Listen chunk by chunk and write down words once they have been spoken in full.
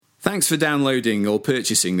Thanks for downloading or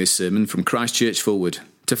purchasing this sermon from Christchurch Fulwood.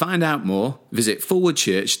 To find out more, visit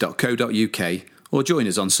fulwoodchurch.co.uk or join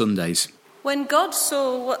us on Sundays. When God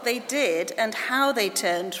saw what they did and how they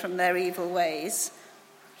turned from their evil ways,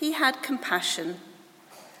 he had compassion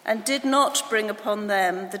and did not bring upon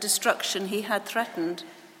them the destruction he had threatened.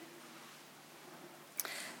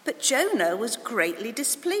 But Jonah was greatly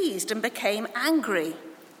displeased and became angry.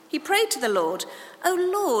 He prayed to the Lord, "O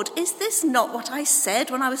Lord, is this not what I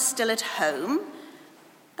said when I was still at home?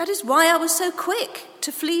 That is why I was so quick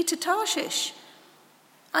to flee to Tarshish.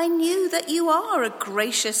 I knew that you are a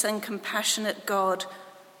gracious and compassionate God,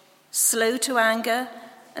 slow to anger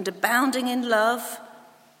and abounding in love,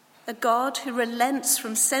 a God who relents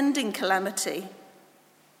from sending calamity.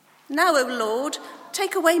 Now, O Lord,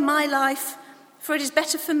 take away my life, for it is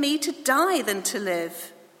better for me to die than to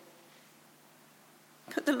live."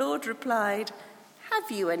 But the Lord replied,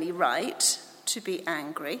 "Have you any right to be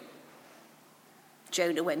angry?"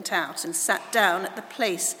 Jonah went out and sat down at the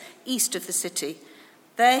place east of the city.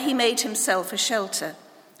 There he made himself a shelter,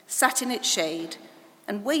 sat in its shade,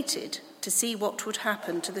 and waited to see what would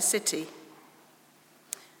happen to the city.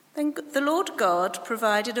 Then the Lord God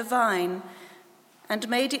provided a vine and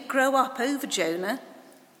made it grow up over Jonah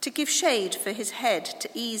to give shade for his head to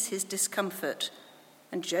ease his discomfort.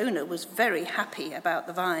 And Jonah was very happy about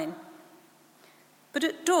the vine. But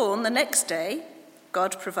at dawn the next day,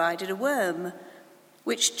 God provided a worm,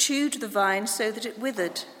 which chewed the vine so that it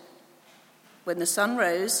withered. When the sun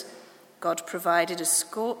rose, God provided a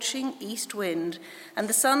scorching east wind, and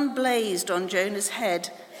the sun blazed on Jonah's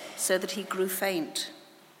head so that he grew faint.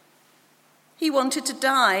 He wanted to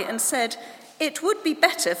die and said, "It would be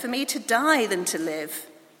better for me to die than to live."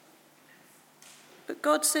 But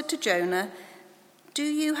God said to Jonah, "Do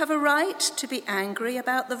you have a right to be angry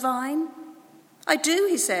about the vine?" "I do,"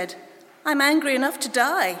 he said. "I'm angry enough to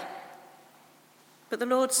die." But the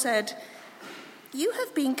Lord said, "You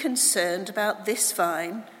have been concerned about this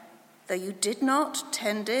vine, though you did not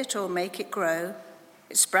tend it or make it grow.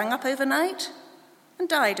 It sprang up overnight and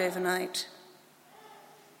died overnight.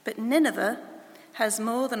 But Nineveh has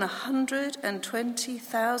more than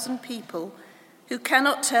 120,000 people who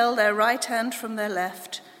cannot tell their right hand from their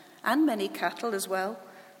left, and many cattle as well.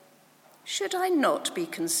 Should I not be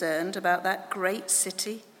concerned about that great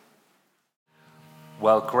city?"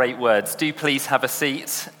 Well, great words. Do please have a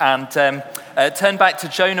seat and turn back to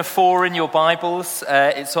Jonah 4 in your Bibles.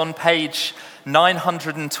 It's on page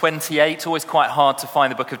 928. Always quite hard to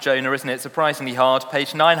find the book of Jonah, isn't it? Surprisingly hard.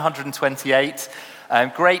 Page 928.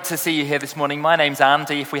 Great to see you here this morning. My name's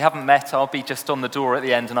Andy. If we haven't met, I'll be just on the door at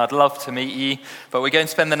the end, and I'd love to meet you. But we're going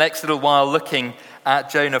to spend the next little while looking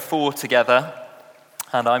at Jonah 4 together,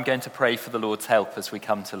 and I'm going to pray for the Lord's help as we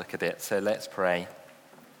come to look at it. So let's pray.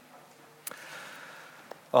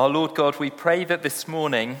 Our Lord God, we pray that this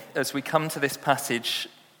morning, as we come to this passage,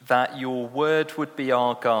 that your word would be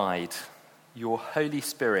our guide, your Holy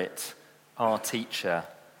Spirit our teacher,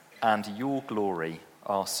 and your glory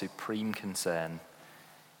our supreme concern.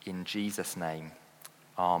 In Jesus' name,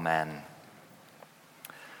 amen.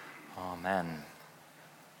 Amen.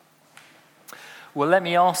 Well, let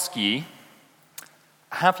me ask you,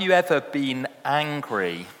 have you ever been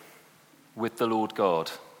angry with the Lord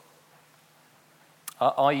God?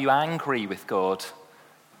 Are you angry with God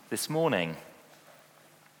this morning?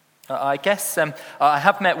 I guess I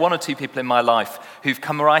have met one or two people in my life who've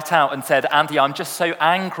come right out and said, "Andy, I'm just so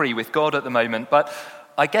angry with God at the moment." But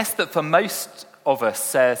I guess that for most of us,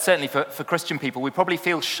 certainly for Christian people, we probably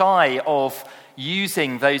feel shy of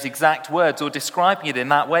using those exact words or describing it in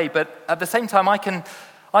that way. But at the same time, I can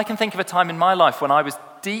think of a time in my life when I was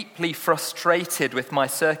deeply frustrated with my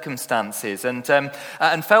circumstances and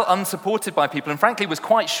felt unsupported by people, and frankly was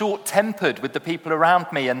quite short-tempered with the people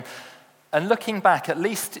around me. And looking back, at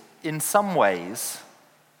least in some ways,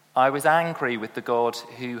 I was angry with the God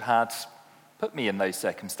who had put me in those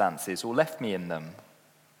circumstances or left me in them.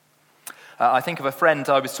 I think of a friend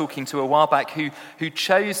I was talking to a while back who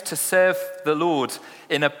chose to serve the Lord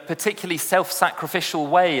in a particularly self-sacrificial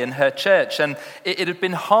way in her church, and it had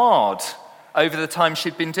been hard over the time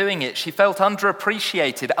she'd been doing it. She felt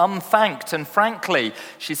underappreciated, unthanked, and frankly,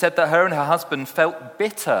 she said that her and her husband felt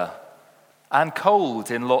bitter and cold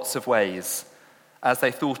in lots of ways as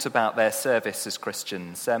they thought about their service as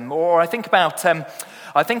Christians. Or I think about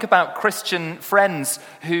Christian friends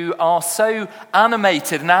who are so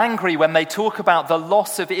animated and angry when they talk about the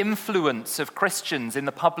loss of influence of Christians in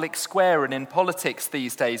the public square and in politics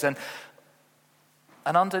these days. And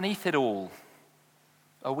underneath it all,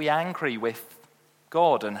 are we angry with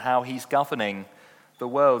God and how he's governing the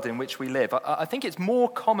world in which we live? I think it's more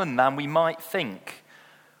common than we might think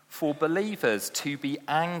for believers to be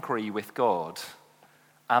angry with God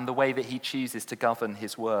and the way that he chooses to govern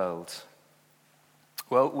his world?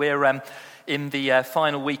 Well, we're in the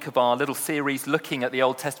final week of our little series looking at the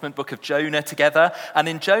Old Testament book of Jonah together. And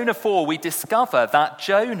in Jonah 4, we discover that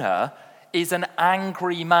Jonah is an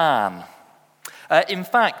angry man. In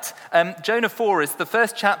fact, Jonah 4 is the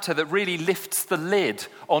first chapter that really lifts the lid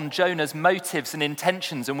on Jonah's motives and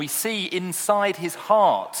intentions, and we see inside his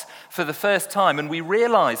heart for the first time, and we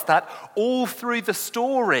realize that all through the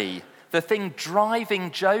story, the thing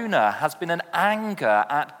driving Jonah has been an anger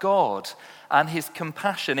at God and his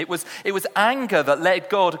compassion. It was anger that led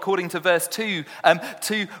God, according to verse 2,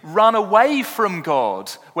 to run away from God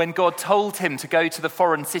when God told him to go to the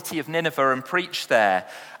foreign city of Nineveh and preach there.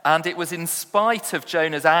 And it was in spite of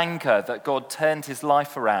Jonah's anger that God turned his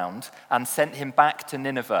life around and sent him back to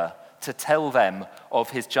Nineveh to tell them of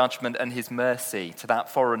his judgment and his mercy to that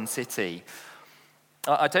foreign city.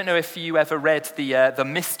 I don't know if you ever read the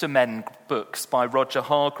Mr. Men books by Roger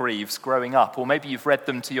Hargreaves growing up, or maybe you've read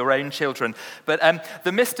them to your own children. But the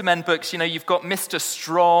Mr. Men books, you've got Mr.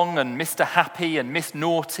 Strong and Mr. Happy and Miss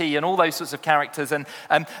Naughty and all those sorts of characters. And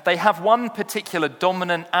they have one particular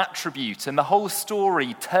dominant attribute, and the whole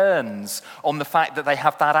story turns on the fact that they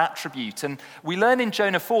have that attribute. And we learn in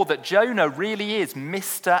Jonah 4 that Jonah really is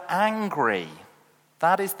Mr. Angry.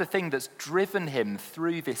 That is the thing that's driven him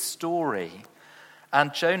through this story.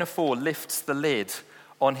 And Jonah 4 lifts the lid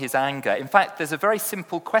on his anger. In fact, there's a very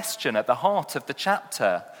simple question at the heart of the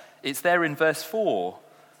chapter. It's there in verse 4.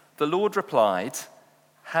 The Lord replied,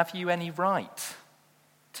 "Have you any right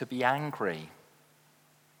to be angry?"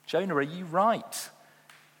 Jonah, are you right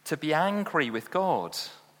to be angry with God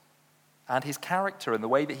and his character and the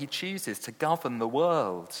way that he chooses to govern the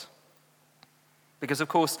world? Because, of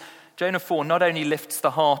course, Jonah 4 not only lifts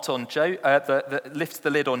the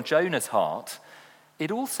lid on Jonah's heart, it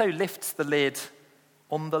also lifts the lid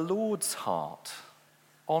on the Lord's heart,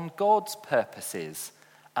 on God's purposes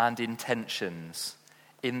and intentions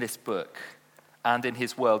in this book and in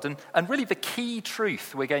his world. And really the key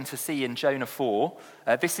truth we're going to see in Jonah 4,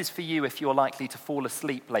 this is for you if you're likely to fall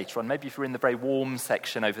asleep later on, maybe if you're in the very warm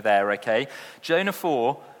section over there, okay? Jonah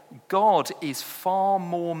 4, God is far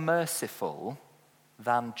more merciful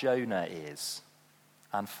than Jonah is,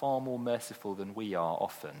 and far more merciful than we are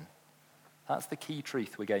often. That's the key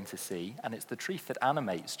truth we're going to see, and it's the truth that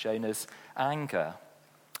animates Jonah's anger.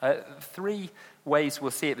 3 ways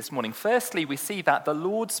we'll see it this morning. Firstly, we see that the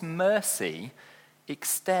Lord's mercy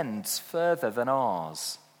extends further than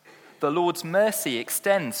ours. The Lord's mercy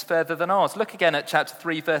extends further than ours. Look again at chapter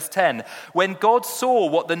 3, verse 10. When God saw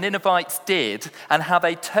what the Ninevites did and how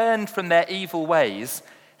they turned from their evil ways,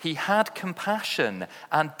 he had compassion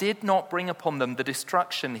and did not bring upon them the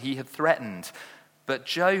destruction he had threatened. But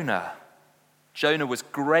Jonah was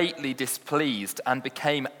greatly displeased and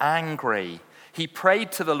became angry. He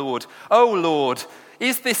prayed to the Lord, "Oh Lord,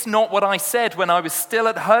 is this not what I said when I was still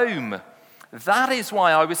at home? That is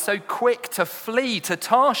why I was so quick to flee to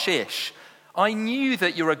Tarshish. I knew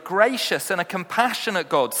that you're a gracious and a compassionate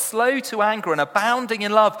God, slow to anger and abounding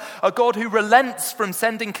in love, a God who relents from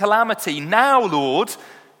sending calamity. Now, Lord,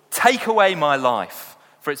 take away my life,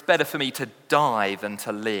 for it's better for me to die than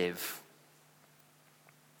to live."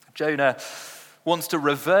 Jonah wants to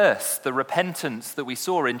reverse the repentance that we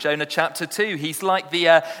saw in Jonah chapter 2. He's like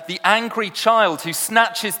the angry child who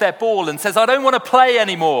snatches their ball and says, "I don't want to play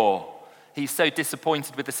anymore." He's so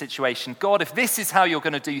disappointed with the situation. "God, if this is how you're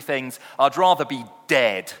going to do things, I'd rather be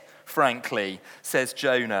dead, frankly," says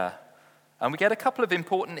Jonah. And we get a couple of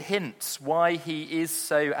important hints why he is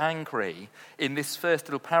so angry in this first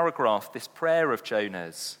little paragraph, this prayer of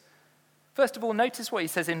Jonah's. First of all, notice what he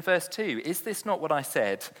says in verse 2. "Is this not what I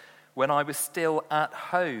said when I was still at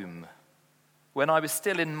home, when I was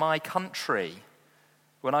still in my country,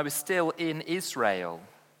 when I was still in Israel?"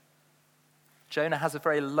 Jonah has a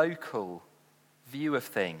very local view of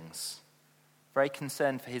things, very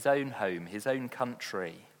concerned for his own home, his own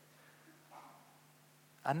country.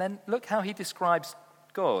 And then look how he describes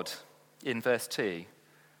God in verse 2.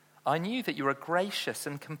 "I knew that you're a gracious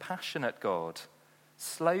and compassionate God,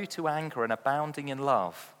 slow to anger and abounding in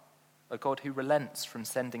love, a God who relents from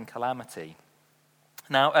sending calamity."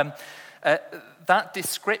 Now, that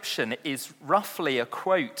description is roughly a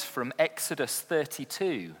quote from Exodus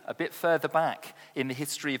 32, a bit further back in the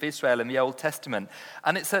history of Israel in the Old Testament.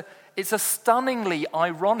 And it's a stunningly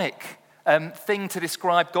ironic thing to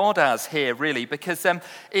describe God as here, really, because in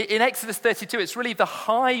Exodus 32, it's really the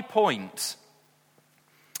high point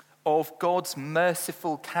of God's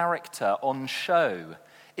merciful character on show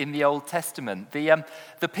in the Old Testament.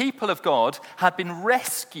 The people of God had been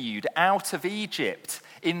rescued out of Egypt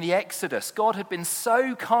in the Exodus. God had been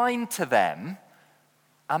so kind to them,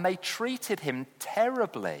 and they treated him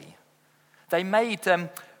terribly. They made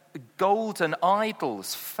golden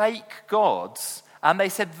idols, fake gods, and they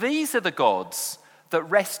said, these are the gods that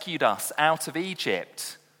rescued us out of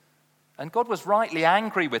Egypt. And God was rightly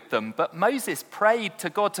angry with them, but Moses prayed to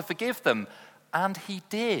God to forgive them, and he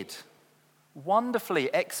did.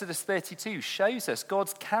 Wonderfully, Exodus 32 shows us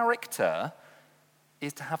God's character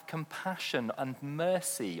is to have compassion and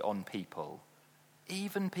mercy on people,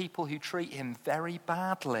 even people who treat him very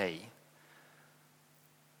badly.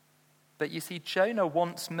 But you see, Jonah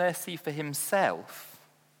wants mercy for himself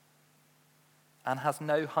and has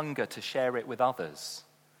no hunger to share it with others.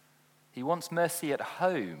 He wants mercy at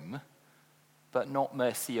home, but not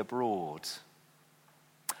mercy abroad.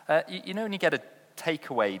 You know when you get a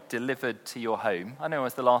takeaway delivered to your home? I know it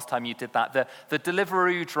was the last time you did that. The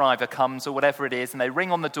Deliveroo driver comes or whatever it is, and they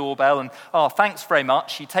ring on the doorbell and, oh, thanks very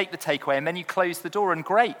much. You take the takeaway and then you close the door and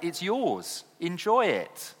great, it's yours. Enjoy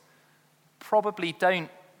it. Probably don't,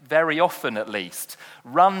 very often at least,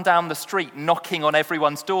 run down the street knocking on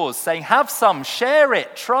everyone's doors saying, have some, share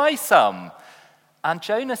it, try some. And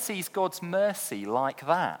Jonah sees God's mercy like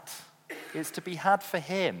that. It's to be had for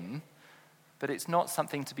him, but it's not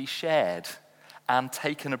something to be shared and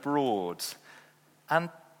taken abroad. And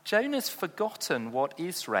Jonah's forgotten what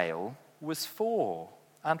Israel was for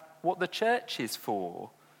and what the church is for.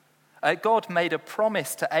 God made a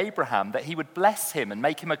promise to Abraham that he would bless him and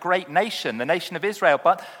make him a great nation, the nation of Israel,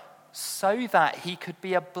 but so that he could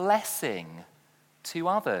be a blessing to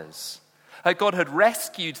others. God had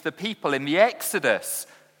rescued the people in the Exodus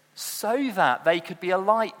so that they could be a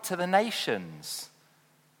light to the nations.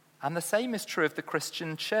 And the same is true of the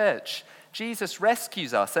Christian church. Jesus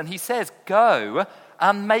rescues us and he says, go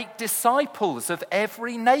and make disciples of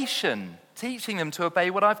every nation, teaching them to obey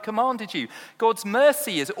what I've commanded you. God's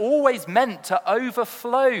mercy is always meant to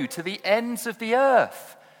overflow to the ends of the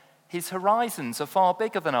earth. His horizons are far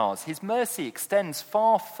bigger than ours. His mercy extends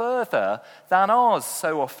far further than ours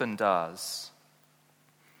so often does.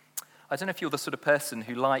 I don't know if you're the sort of person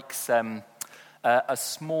who likes a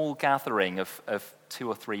small gathering of 2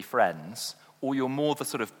 or 3 friends, or you're more the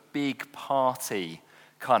sort of big party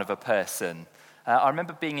kind of a person. I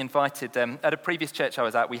remember being invited, at a previous church I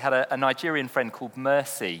was at, we had a Nigerian friend called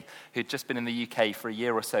Mercy, who'd just been in the UK for a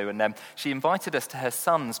year or so, and she invited us to her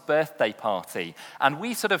son's birthday party. And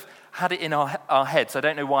we sort of had it in our heads, I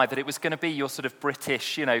don't know why, that it was going to be your sort of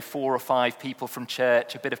British, 4 or 5 people from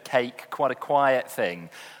church, a bit of cake, quite a quiet thing.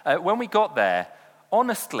 When we got there,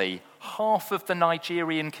 honestly, half of the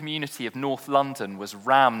Nigerian community of North London was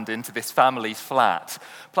rammed into this family's flat,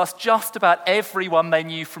 plus just about everyone they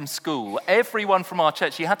knew from school, everyone from our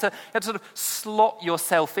church. You had to sort of slot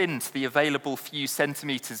yourself into the available few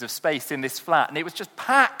centimetres of space in this flat, and it was just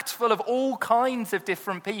packed full of all kinds of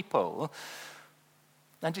different people.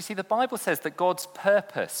 And you see, the Bible says that God's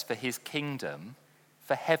purpose for his kingdom,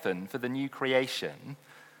 for heaven, for the new creation,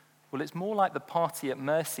 well, it's more like the party at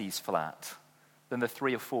Mercy's flat than the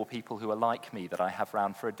 3 or 4 people who are like me that I have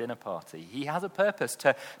round for a dinner party. He has a purpose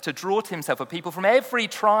to draw to himself a people from every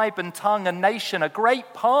tribe and tongue and nation, a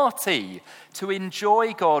great party to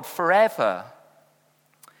enjoy God forever.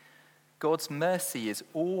 God's mercy is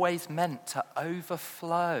always meant to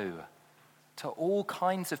overflow to all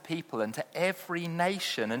kinds of people and to every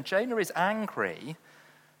nation. And Jonah is angry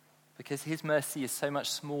because his mercy is so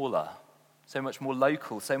much smaller, so much more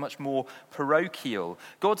local, so much more parochial.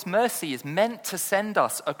 God's mercy is meant to send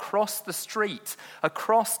us across the street,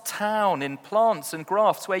 across town, in plants and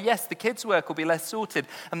grafts, where, yes, the kids' work will be less sorted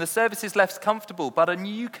and the service is less comfortable, but a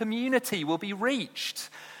new community will be reached.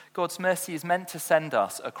 God's mercy is meant to send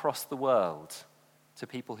us across the world to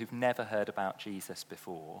people who've never heard about Jesus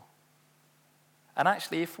before. And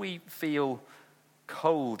actually, if we feel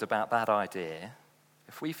cold about that idea,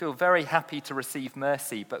 if we feel very happy to receive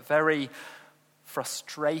mercy, but very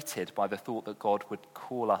frustrated by the thought that God would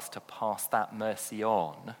call us to pass that mercy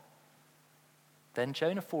on, then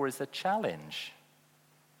Jonah 4 is a challenge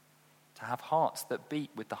to have hearts that beat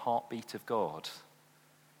with the heartbeat of God,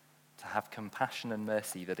 to have compassion and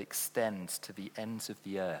mercy that extends to the ends of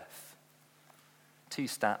the earth. 2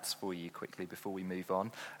 stats for you quickly before we move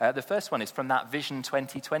on. The first one is from that Vision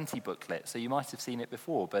 2020 booklet. So you might have seen it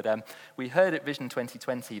before, but we heard at Vision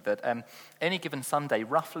 2020 that any given Sunday,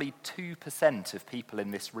 roughly 2% of people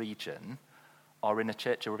in this region are in a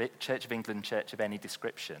Church of England church of any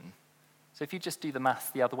description. So if you just do the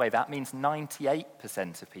maths the other way, that means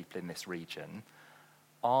 98% of people in this region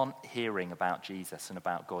aren't hearing about Jesus and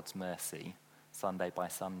about God's mercy Sunday by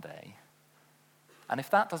Sunday. And if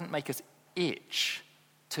that doesn't make us itch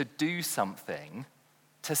to do something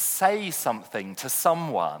to say something to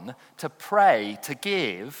someone, to pray, to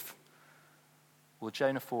give, well,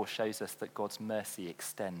 Jonah 4 shows us that God's mercy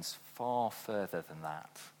extends far further than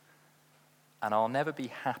that. And I'll never be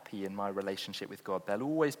happy in my relationship with God. There'll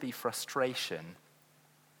always be frustration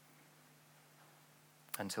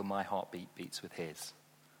until my heartbeat beats with his.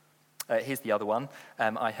 Here's the other one.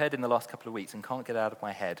 I heard in the last couple of weeks, and can't get it out of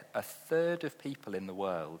my head, 1/3 of people in the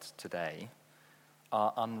world today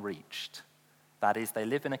are unreached. That is, they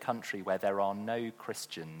live in a country where there are no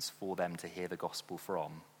Christians for them to hear the gospel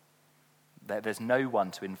from. There's no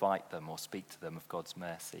one to invite them or speak to them of God's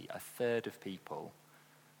mercy. 1/3 of people.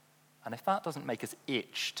 And if that doesn't make us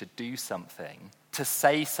itch to do something, to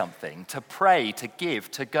say something, to pray, to give,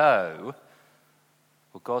 to go,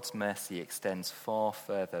 well, God's mercy extends far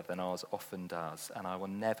further than ours often does, and I will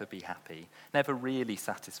never be happy, never really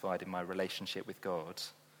satisfied in my relationship with God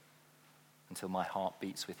until my heart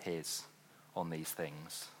beats with his on these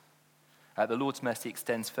things. The Lord's mercy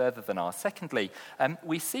extends further than ours. Secondly,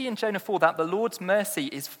 we see in Jonah 4 that the Lord's mercy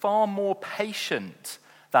is far more patient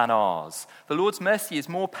than ours. The Lord's mercy is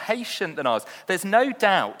more patient than ours. There's no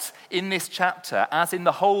doubt in this chapter, as in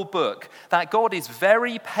the whole book, that God is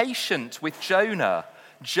very patient with Jonah.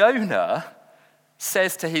 Jonah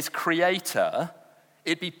says to his creator,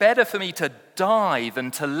 "It'd be better for me to die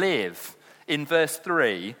than to live," in verse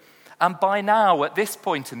 3. And by now, at this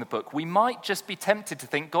point in the book, we might just be tempted to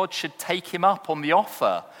think God should take him up on the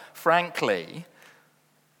offer, frankly.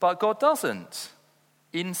 But God doesn't.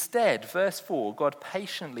 Instead, verse 4, God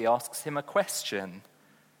patiently asks him a question.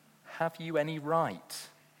 Have you any right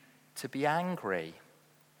to be angry?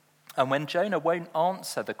 And when Jonah won't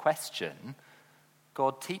answer the question,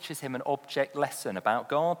 God teaches him an object lesson about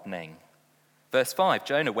gardening. Verse 5,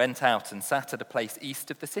 Jonah went out and sat at a place east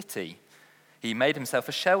of the city. He made himself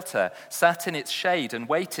a shelter, sat in its shade, and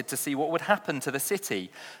waited to see what would happen to the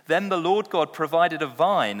city. Then the Lord God provided a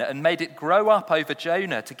vine and made it grow up over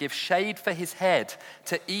Jonah to give shade for his head,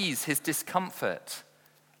 to ease his discomfort.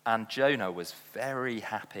 And Jonah was very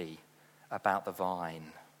happy about the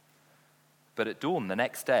vine. But at dawn the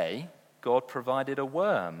next day, God provided a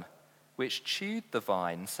worm, which chewed the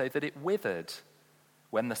vine so that it withered.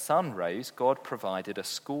 When the sun rose, God provided a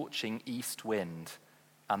scorching east wind,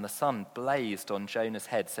 and the sun blazed on Jonah's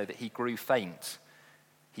head so that he grew faint.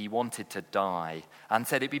 He wanted to die and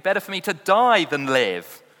said, "It'd be better for me to die than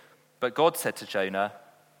live." But God said to Jonah,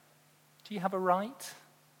 "Do you have a right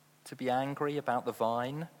to be angry about the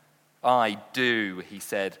vine?" "I do," he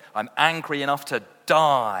said. "I'm angry enough to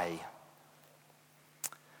die."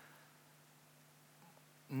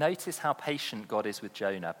 Notice how patient God is with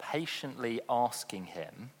Jonah, patiently asking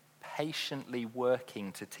him, patiently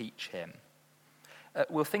working to teach him.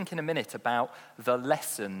 We'll think in a minute about the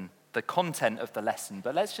lesson, the content of the lesson,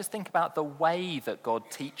 but let's just think about the way that God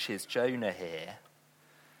teaches Jonah here.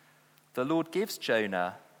 The Lord gives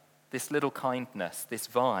Jonah this little kindness, this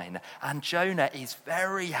vine, and Jonah is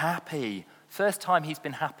very happy. First time he's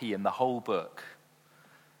been happy in the whole book.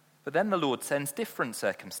 But then the Lord sends different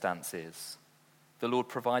circumstances. The Lord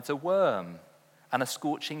provides a worm and a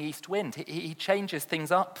scorching east wind. He changes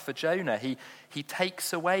things up for Jonah. He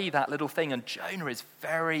takes away that little thing, and Jonah is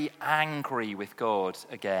very angry with God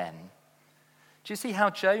again. Do you see how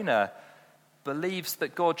Jonah believes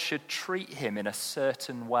that God should treat him in a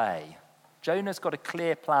certain way? Jonah's got a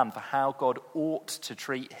clear plan for how God ought to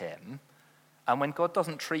treat him. And when God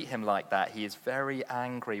doesn't treat him like that, he is very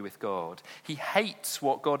angry with God. He hates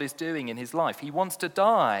what God is doing in his life. He wants to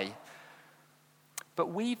die. But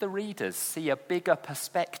we, the readers, see a bigger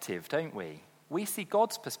perspective, don't we? We see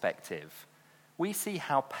God's perspective. We see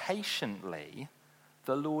how patiently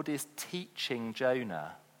the Lord is teaching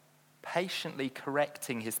Jonah, patiently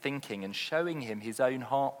correcting his thinking and showing him his own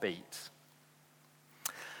heartbeat.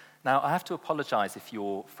 Now, I have to apologize if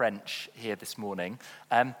you're French here this morning.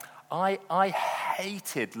 I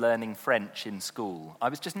hated learning French in school. I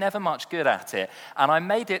was just never much good at it. And I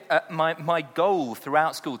made it my goal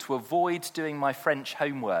throughout school to avoid doing my French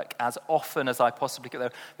homework as often as I possibly could.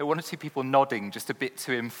 There were one or two people nodding just a bit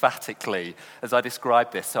too emphatically as I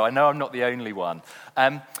described this, so I know I'm not the only one.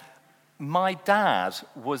 My dad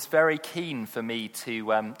was very keen for me to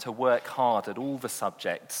work hard at all the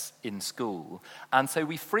subjects in school, and so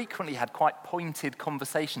we frequently had quite pointed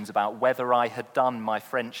conversations about whether I had done my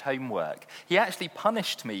French homework. He actually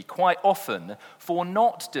punished me quite often for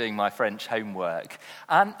not doing my French homework.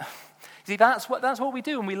 And see, that's what we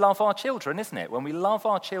do when we love our children, isn't it? When we love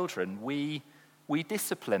our children, we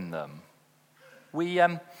discipline them.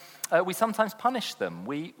 We sometimes punish them.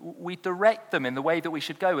 We direct them in the way that we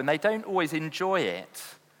should go, and they don't always enjoy it.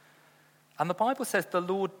 And the Bible says the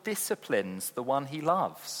Lord disciplines the one he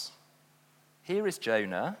loves. Here is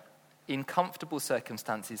Jonah in comfortable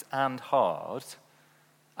circumstances and hard,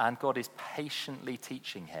 and God is patiently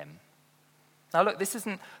teaching him. Now look, this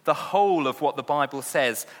isn't the whole of what the Bible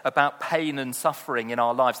says about pain and suffering in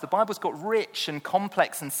our lives. The Bible's got rich and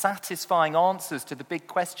complex and satisfying answers to the big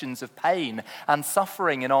questions of pain and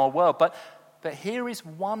suffering in our world. But here is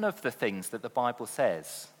one of the things that the Bible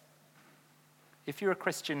says. If you're a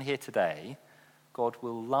Christian here today, God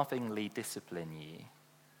will lovingly discipline you.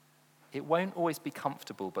 It won't always be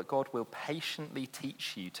comfortable, but God will patiently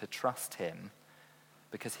teach you to trust him,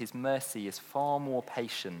 because his mercy is far more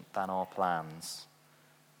patient than our plans.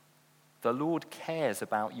 The Lord cares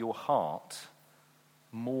about your heart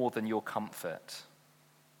more than your comfort.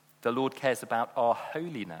 The Lord cares about our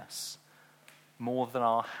holiness more than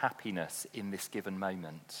our happiness in this given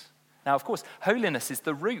moment. Now, of course, holiness is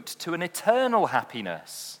the route to an eternal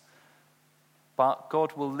happiness. But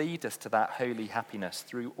God will lead us to that holy happiness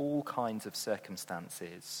through all kinds of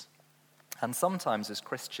circumstances. And sometimes as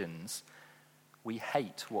Christians, we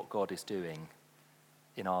hate what God is doing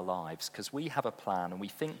in our lives because we have a plan and we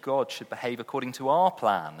think God should behave according to our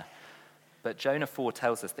plan. But Jonah 4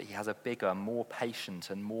 tells us that he has a bigger, more patient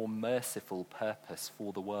and more merciful purpose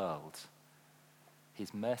for the world.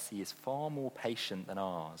 His mercy is far more patient than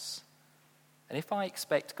ours. And if I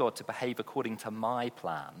expect God to behave according to my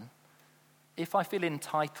plan, if I feel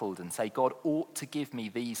entitled and say God ought to give me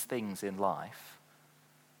these things in life,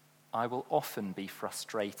 I will often be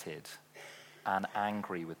frustrated and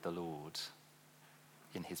angry with the Lord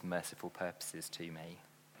in his merciful purposes to me.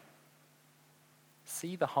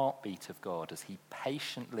 See the heartbeat of God as he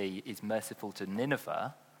patiently is merciful to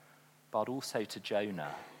Nineveh, but also to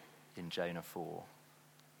Jonah in Jonah 4.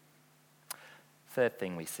 Third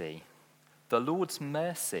thing we see, the Lord's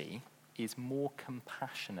mercy is more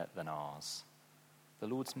compassionate than ours. The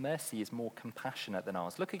Lord's mercy is more compassionate than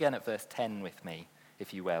ours. Look again at verse 10 with me,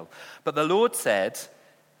 if you will. But the Lord said,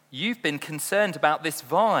 "You've been concerned about this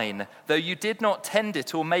vine, though you did not tend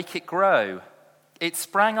it or make it grow. It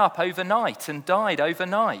sprang up overnight and died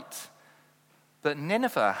overnight. But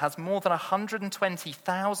Nineveh has more than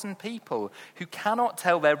 120,000 people who cannot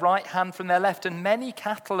tell their right hand from their left, and many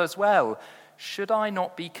cattle as well. Should I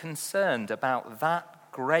not be concerned about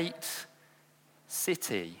that great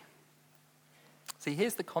city?" See,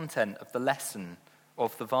 here's the content of the lesson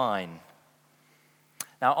of the vine.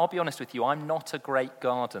 Now, I'll be honest with you, I'm not a great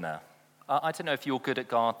gardener. I don't know if you're good at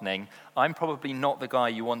gardening. I'm probably not the guy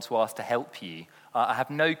you want to ask to help you. I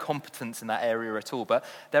have no competence in that area at all. But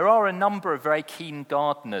there are a number of very keen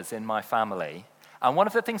gardeners in my family. And one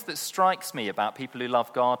of the things that strikes me about people who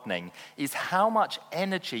love gardening is how much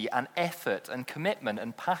energy and effort and commitment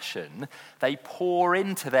and passion they pour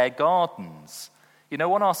into their gardens. You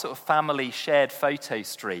know, on our sort of family shared photo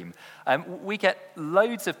stream, we get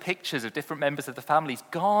loads of pictures of different members of the family's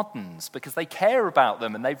gardens because they care about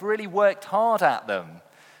them and they've really worked hard at them.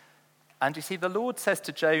 And you see, the Lord says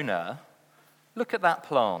to Jonah, look at that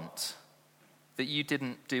plant that you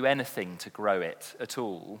didn't do anything to grow it at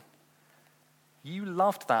all. You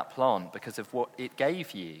loved that plant because of what it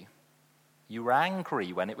gave you. You were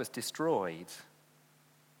angry when it was destroyed.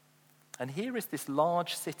 And here is this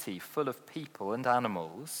large city full of people and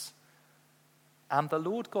animals, and the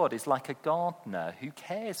Lord God is like a gardener who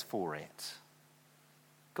cares for it.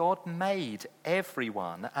 God made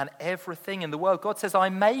everyone and everything in the world. God says, I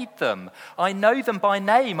made them. I know them by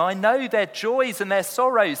name. I know their joys and their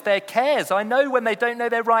sorrows, their cares. I know when they don't know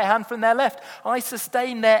their right hand from their left. I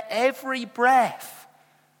sustain their every breath.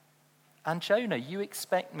 And Jonah, you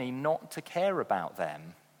expect me not to care about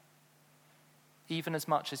them, even as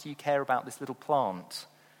much as you care about this little plant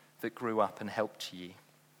that grew up and helped you.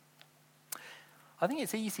 I think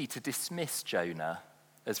it's easy to dismiss Jonah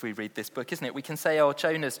as we read this book, isn't it? We can say, oh,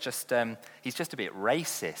 Jonah's just, he's just a bit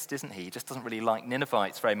racist, isn't he? He just doesn't really like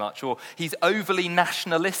Ninevites very much, or he's overly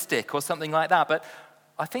nationalistic or something like that. But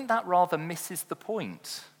I think that rather misses the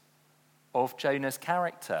point of Jonah's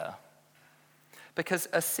character. Because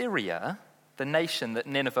Assyria, the nation that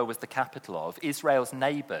Nineveh was the capital of, Israel's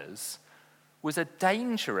neighbors, was a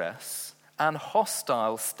dangerous and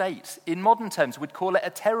hostile state. In modern terms, we'd call it a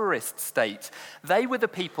terrorist state. They were the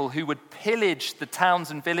people who would pillage the towns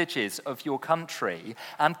and villages of your country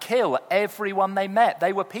and kill everyone they met.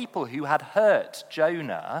 They were people who had hurt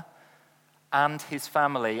Jonah and his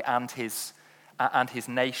family and his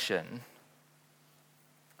nation.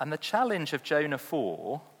 And the challenge of Jonah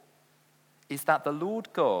 4 is that the Lord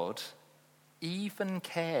God even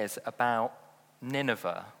cares about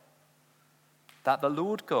Nineveh. That the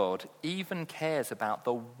Lord God even cares about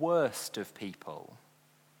the worst of people.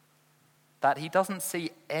 that he doesn't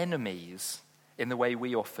see enemies in the way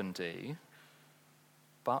we often do,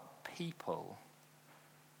 but people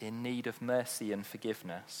in need of mercy and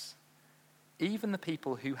forgiveness. Even the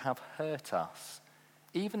people who have hurt us,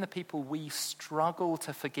 even the people we struggle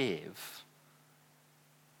to forgive,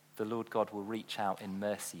 the Lord God will reach out in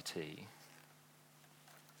mercy to.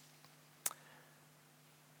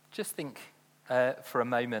 Just think for a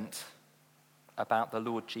moment about the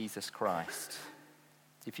Lord Jesus Christ.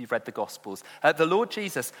 If you've read the Gospels, the Lord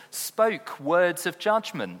Jesus spoke words of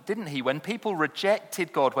judgment, didn't he? When people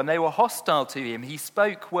rejected God, when they were hostile to him, he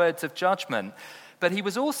spoke words of judgment. But he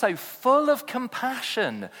was also full of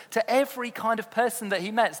compassion to every kind of person that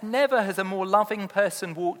he met. Never has a more loving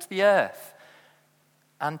person walked the earth.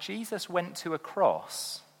 And Jesus went to a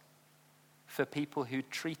cross for people who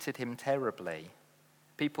treated him terribly,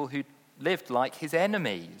 people who lived like his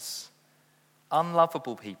enemies,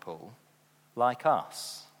 unlovable people like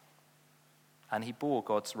us. And he bore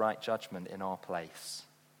God's right judgment in our place.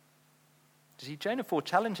 You see, Jonah 4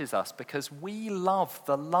 challenges us because we love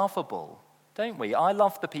the lovable, don't we? I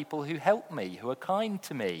love the people who help me, who are kind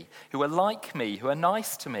to me, who are like me, who are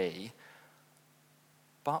nice to me.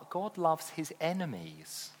 But God loves his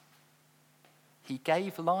enemies. He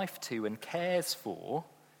gave life to and cares for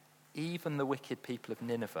even the wicked people of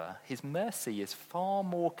Nineveh. His mercy is far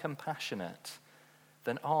more compassionate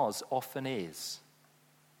than ours often is.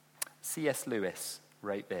 C.S. Lewis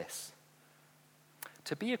wrote this: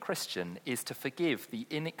 "To be a Christian is to forgive the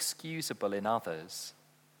inexcusable in others,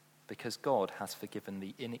 because God has forgiven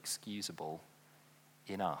the inexcusable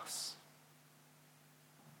in us."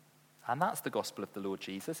 And that's the gospel of the Lord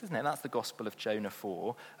Jesus, isn't it? That's the gospel of Jonah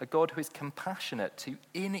 4, a God who is compassionate to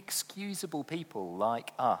inexcusable people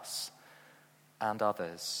like us and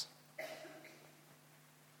others.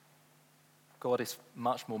 God is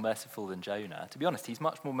much more merciful than Jonah. To be honest, he's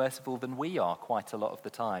much more merciful than we are quite a lot of the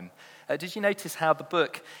time. Did you notice how the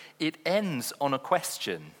book, it ends on a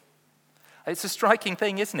question? It's a striking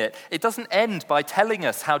thing, isn't it? It doesn't end by telling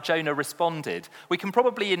us how Jonah responded. We can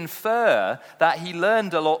probably infer that he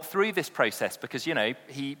learned a lot through this process because,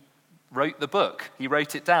 he wrote the book. He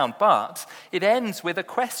wrote it down. But it ends with a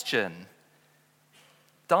question.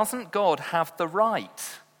 Doesn't God have the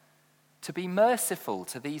right to be merciful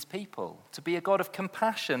to these people, to be a God of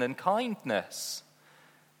compassion and kindness?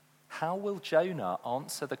 How will Jonah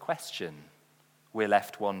answer the question? We're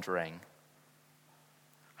left wondering.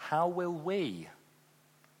 How will we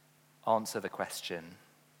answer the question?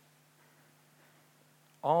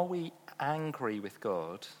 Are we angry with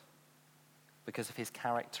God because of his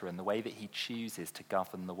character and the way that he chooses to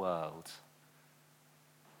govern the world?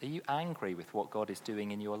 Are you angry with what God is doing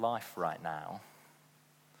in your life right now?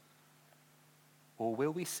 Or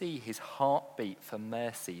will we see his heartbeat for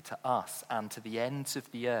mercy to us and to the ends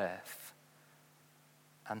of the earth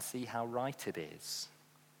and see how right it is?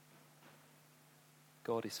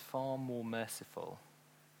 God is far more merciful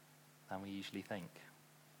than we usually think.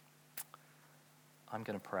 I'm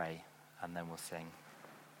going to pray and then we'll sing.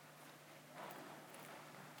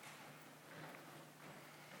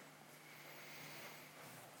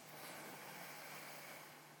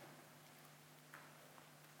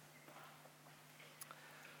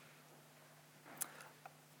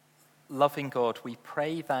 Loving God, we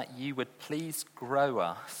pray that you would please grow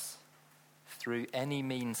us through any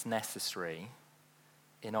means necessary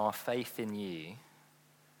in our faith in you,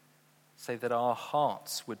 so that our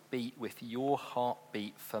hearts would beat with your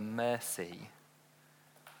heartbeat for mercy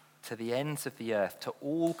to the ends of the earth, to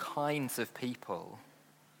all kinds of people,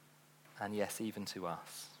 and yes, even to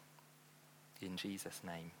us. In Jesus'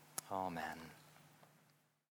 name, amen.